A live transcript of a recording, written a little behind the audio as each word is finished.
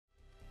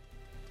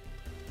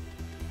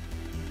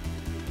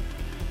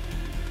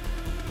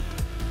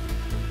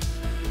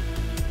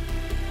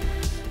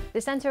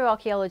The Centre of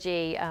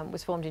Archaeology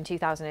was formed in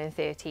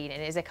 2013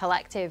 and is a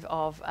collective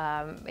of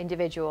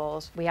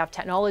individuals. We have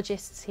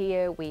technologists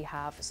here, we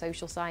have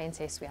social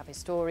scientists, we have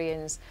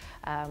historians,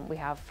 we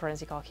have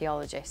forensic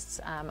archaeologists,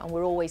 and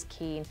we're always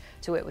keen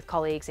to work with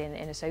colleagues in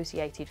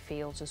associated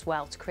fields as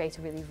well to create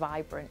a really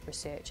vibrant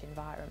research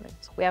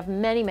environment. We have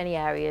many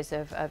areas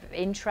of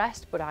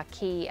interest, but our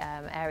key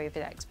area of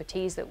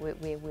expertise that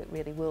we're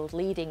really world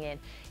leading in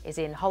is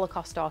in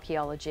Holocaust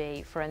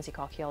archaeology, forensic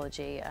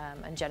archaeology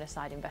and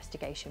genocide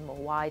investigation more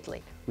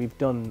widely. We've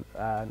done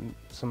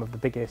some of the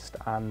biggest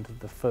and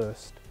the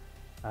first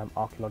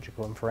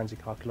archaeological and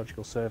forensic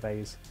archaeological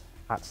surveys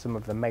at some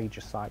of the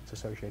major sites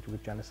associated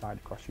with genocide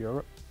across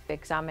Europe.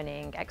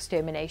 Examining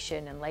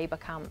extermination and labour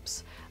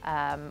camps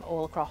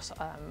all across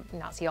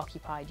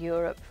Nazi-occupied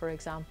Europe, for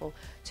example,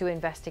 to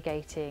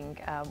investigating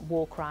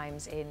war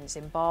crimes in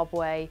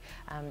Zimbabwe,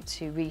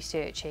 to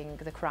researching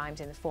the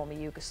crimes in the former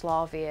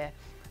Yugoslavia.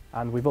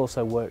 And we've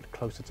also worked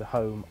closer to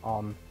home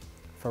on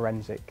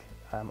forensic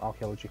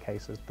archaeology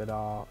cases that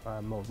are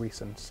more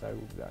recent, so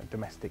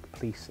domestic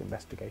police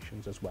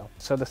investigations as well.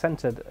 So the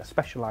centre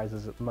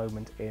specialises at the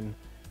moment in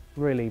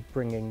really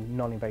bringing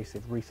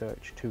non-invasive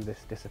research to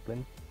this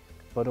discipline,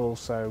 but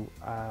also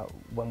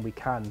when we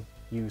can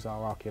use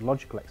our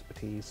archaeological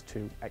expertise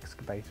to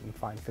excavate and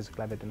find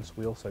physical evidence,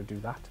 we also do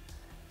that.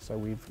 So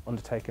we've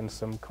undertaken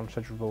some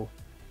considerable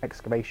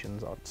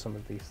excavations at some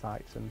of these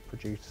sites and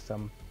produced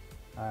some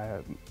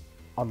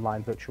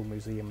online virtual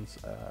museums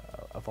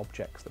of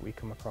objects that we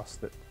come across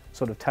that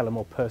sort of tell a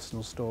more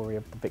personal story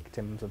of the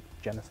victims of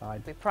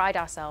genocide. We pride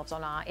ourselves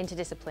on our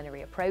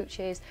interdisciplinary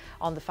approaches,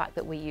 on the fact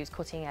that we use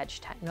cutting-edge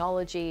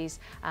technologies,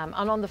 and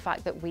on the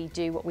fact that we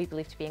do what we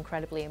believe to be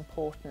incredibly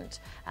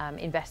important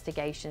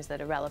investigations that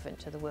are relevant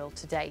to the world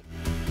today.